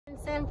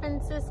San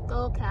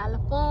Francisco,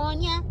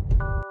 California.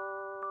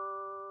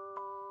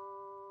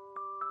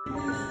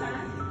 Alright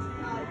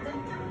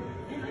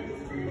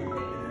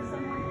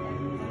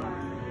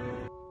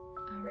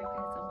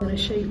guys, I'm gonna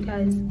show you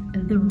guys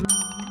the room.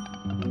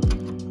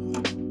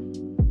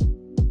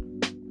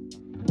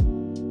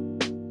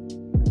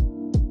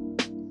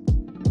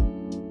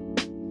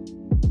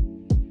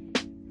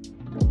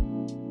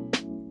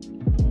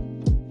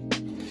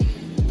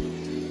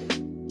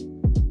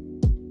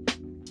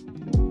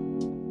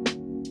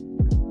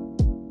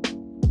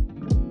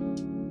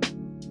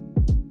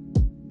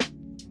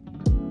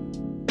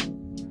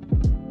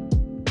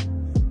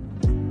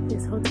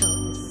 This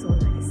hotel is so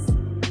nice.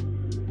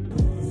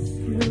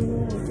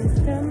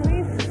 Just got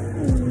my food.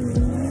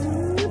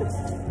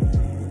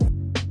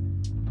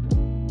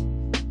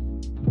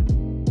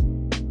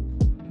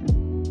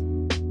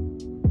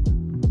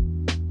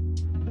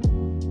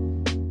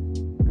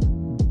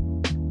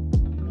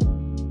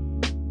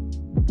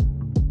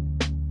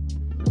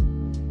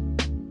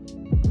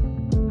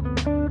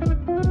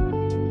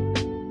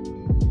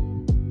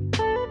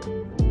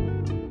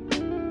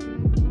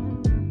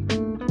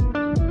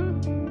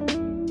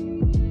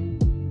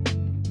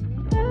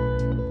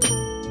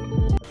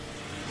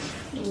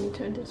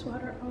 Turn this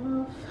water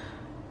off.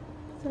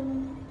 So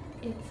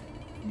it's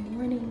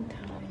morning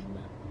time,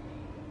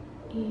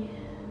 and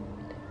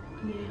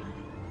yeah,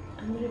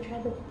 I'm gonna try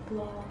the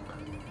vlog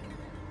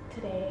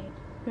today.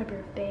 My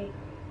birthday.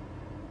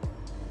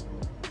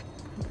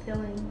 I'm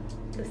feeling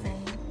the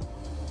same.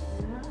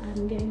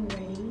 I'm getting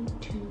ready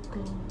to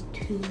go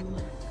to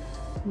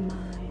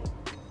my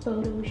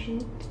photo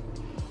shoot.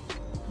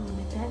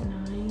 It's at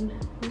 9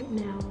 right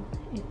now.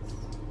 It's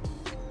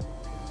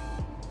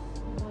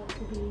about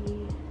to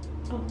be,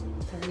 oh,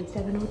 sorry,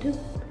 7:02.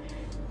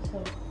 So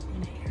I'm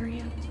gonna hurry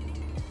up.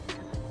 I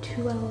have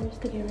 2 hours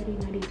to get ready,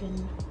 not even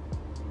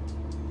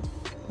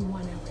 1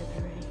 hour to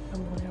get ready.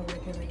 I'm 1 hour to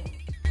get ready.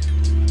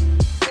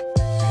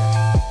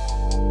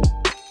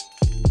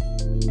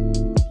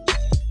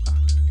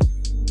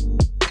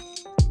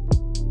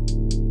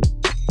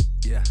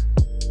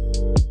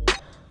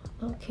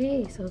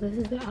 Okay, so this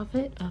is the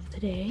outfit of the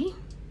day.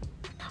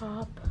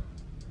 Top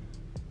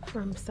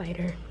from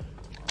Cider.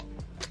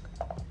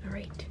 All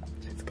right,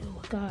 let's go.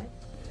 Got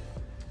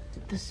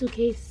the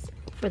suitcase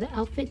for the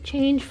outfit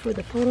change for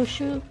the photo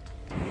shoot.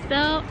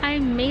 So I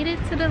made it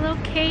to the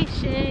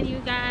location, you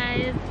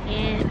guys,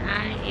 and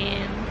I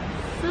am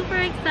super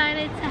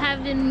excited to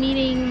have been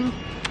meeting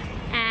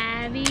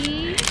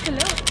Abby.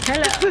 Hello.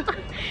 Hello.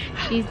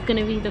 She's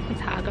gonna be the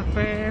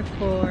photographer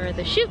for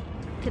the shoot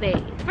today,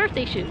 the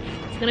birthday shoot.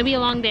 It's gonna be a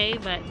long day,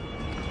 but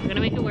we're gonna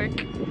make it work.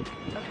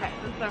 Okay,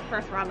 this is our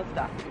first round of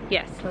stuff.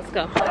 Yes, let's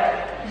go.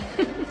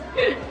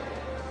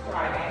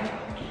 Friday.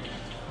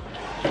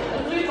 This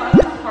will be fun.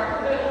 Parts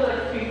of it will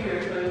like feature,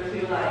 so it's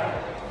be like.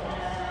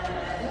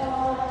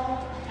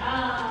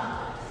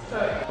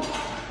 Sorry.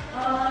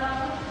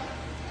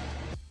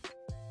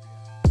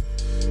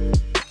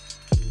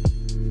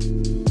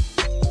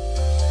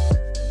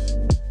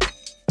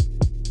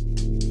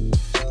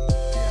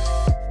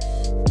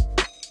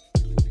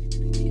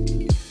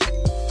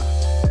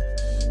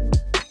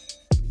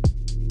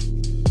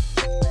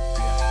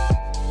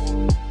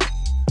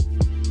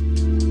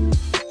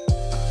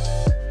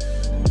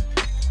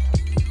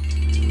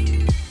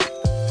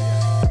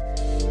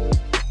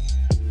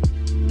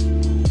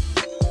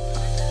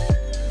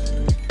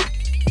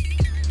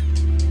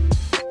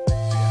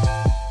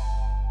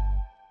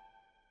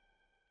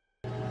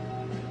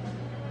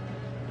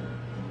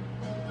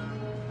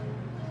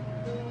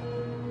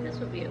 This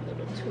would be a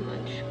little too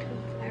much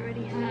because I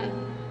already have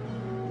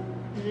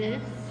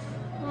this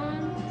on,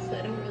 so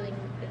I don't really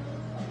need this.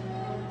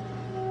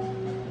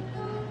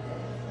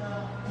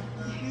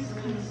 My hair's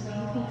kind of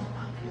wavy.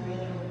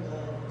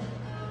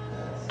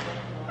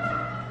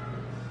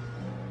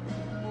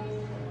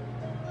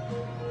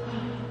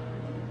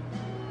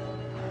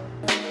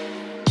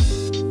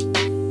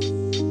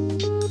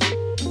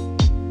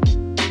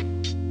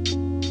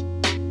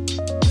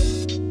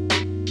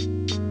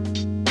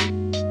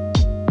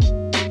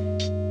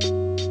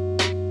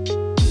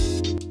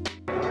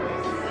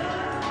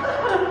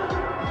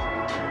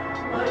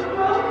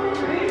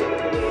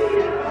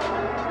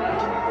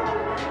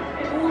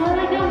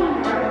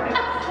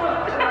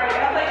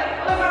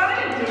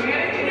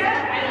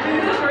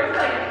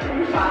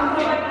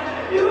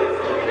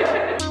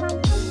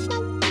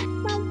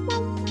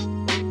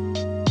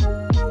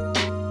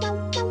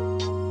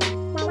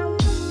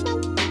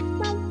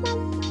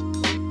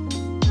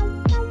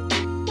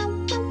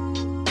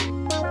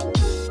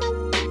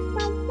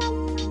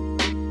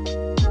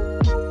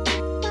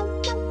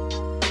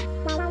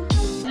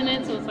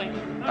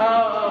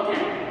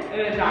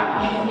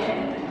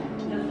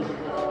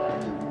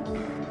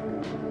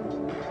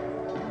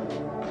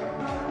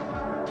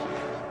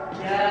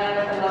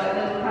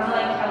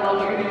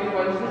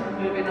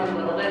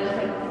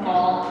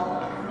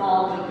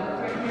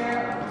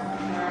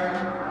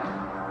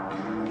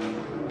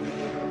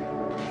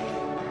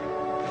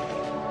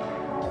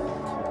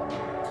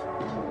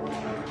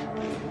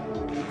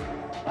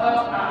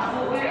 Oh,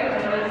 absolutely.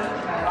 And then it's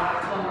my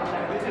last one real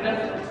quick. We could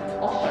just,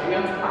 I'll show you.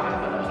 I'm talking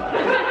so much.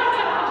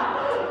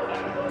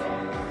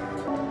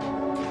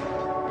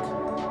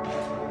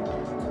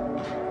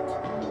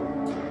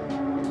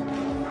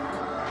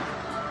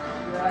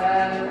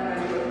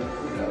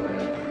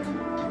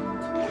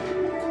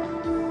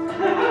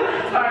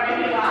 Sorry,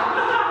 you laugh.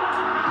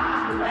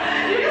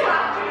 You can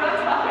laugh too,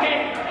 that's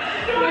fine.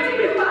 No, you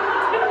can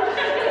laugh.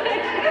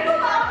 It's a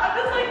laugh. I'm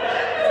just like,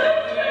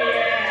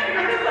 yeah.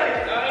 I'm just like,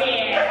 oh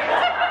yeah.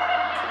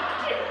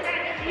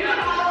 You know,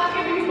 all look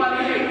at these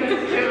funny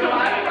faces too.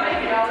 I'm like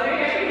yelling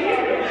at you.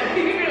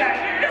 You can be like,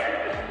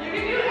 you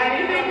can do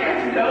anything.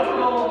 There's no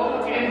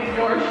goal in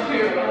your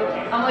shoe.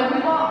 I'm like, we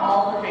want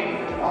all the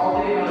faces, all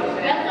the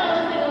emotions. That's what I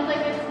was thinking. I was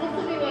like, it's supposed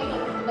to be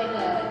like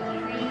a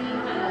dreamy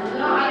kind of.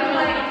 No, I'm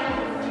like,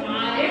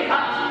 it's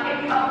up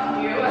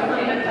to you. I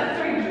mean, it's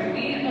sensory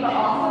dreamy, but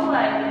also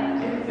like,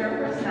 if it's your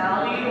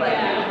personality, like,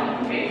 give a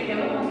funky face, give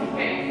a funky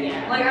face.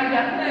 Yeah. Like, I'm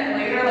definitely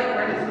later, like,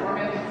 we're just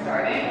normally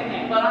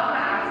starting, but I'm gonna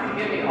ask you to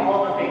give me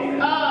all the faces.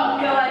 Oh,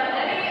 so like,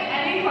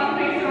 any fun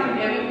face you want to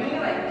give me,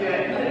 like, do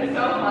it. Because it's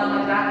so fun.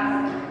 Like,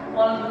 that's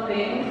one of the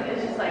things.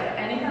 It's just like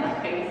any kind of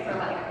face or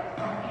like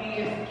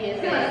funky.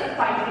 It's gonna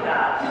spice it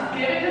up. Just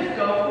give it. Just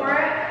go for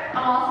it.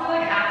 I'm also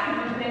like asking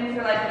you things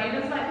that like maybe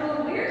this might feel a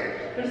little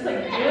weird. But just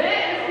like do it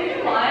and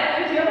see fun.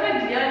 If you have an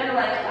idea and you're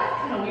like, that's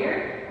kind of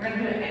weird, we're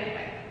gonna do it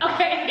anyway.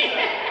 okay.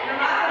 No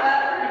matter what,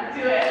 we're gonna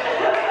do it.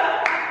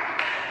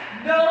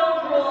 No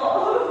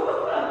rules.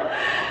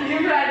 You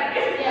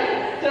ready?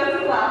 Yeah. Just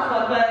the last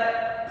one, but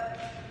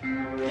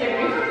give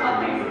me some fun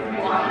things if you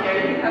want here.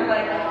 You can have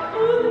like,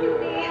 oh look at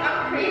me,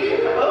 I'm crazy.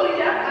 Oh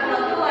yes, I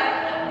love the like,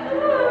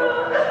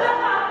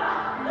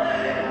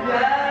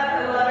 yes,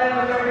 I love it.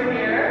 Look over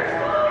here.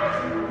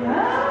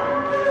 Yes.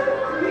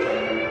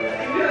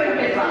 You're like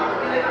big mouth.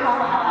 You're like,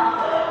 haha.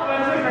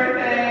 When's my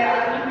birthday? I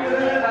love you.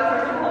 That's our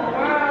whole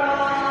world.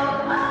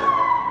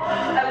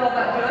 I love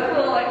that. Do like a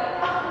little like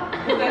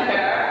with the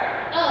hair.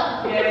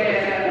 Oh.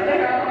 Yeah. Put the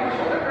hair on your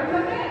shoulder for a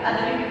second, and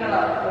then you can go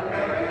up. Look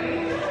over at me.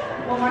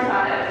 One more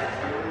time.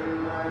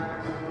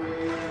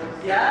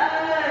 Yes.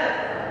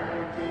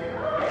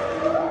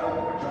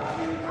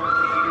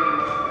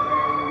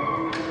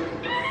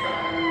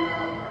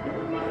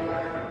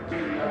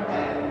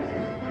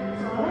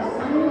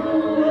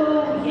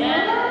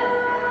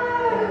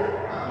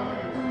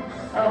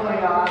 Oh my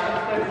gosh,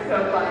 they're so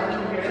fun.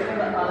 Here's the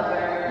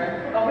other.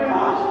 Oh my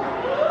gosh.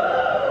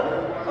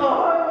 Oh,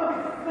 I'm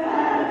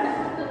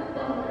obsessed.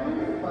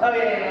 Oh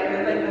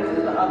yeah. Like this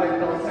is the other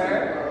filter.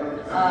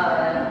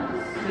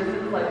 This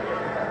is like.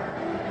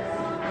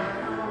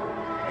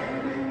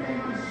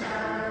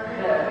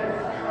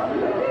 Oh,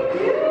 look at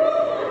you.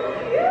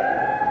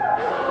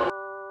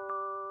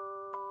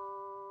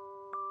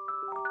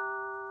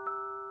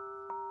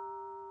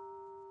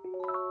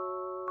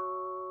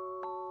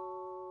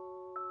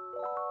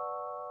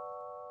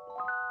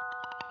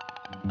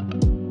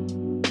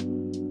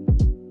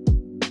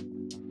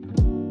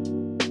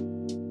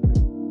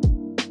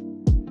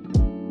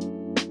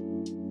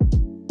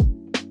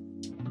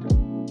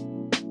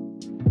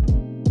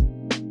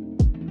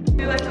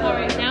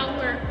 Alright, now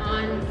we're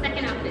on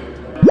second outfit.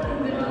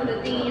 The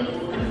theme.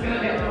 I'm just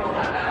gonna get a little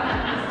that now.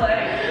 Just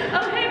like,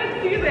 okay, to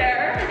see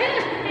there.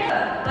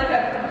 Like a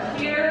from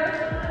here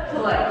to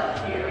like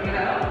here, you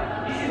know?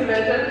 You see the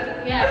vision?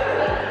 Yeah.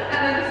 And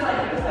then just like,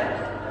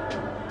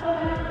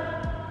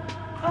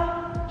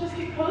 just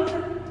keep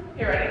posing.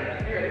 You ready?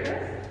 You ready,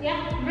 Chris?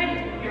 Yeah, I'm ready.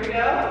 Here we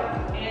go.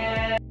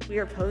 And we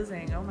are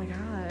posing. Oh my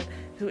god.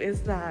 Who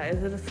is that?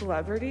 Is it a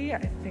celebrity? I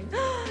think.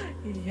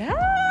 Yeah.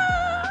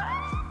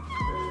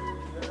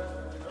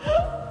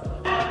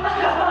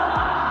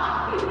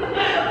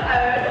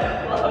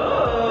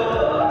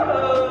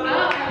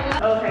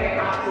 Okay,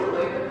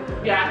 absolutely.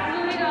 Yeah.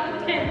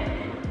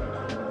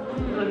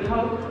 Look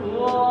how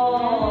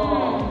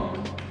cool.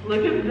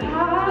 Look at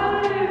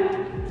that.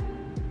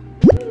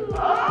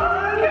 Oh,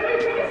 can we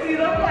see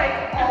them like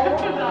all of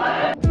the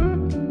time?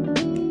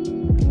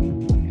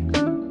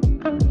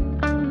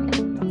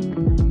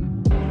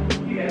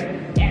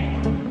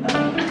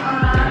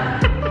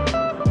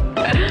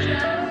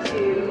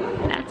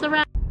 That's a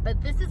wrap.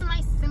 But this is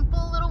my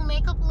simple little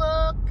makeup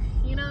look.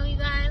 You know, you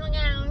guys,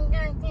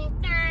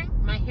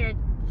 my hair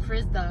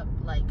frizzed up.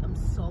 Like, I'm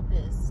so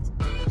pissed.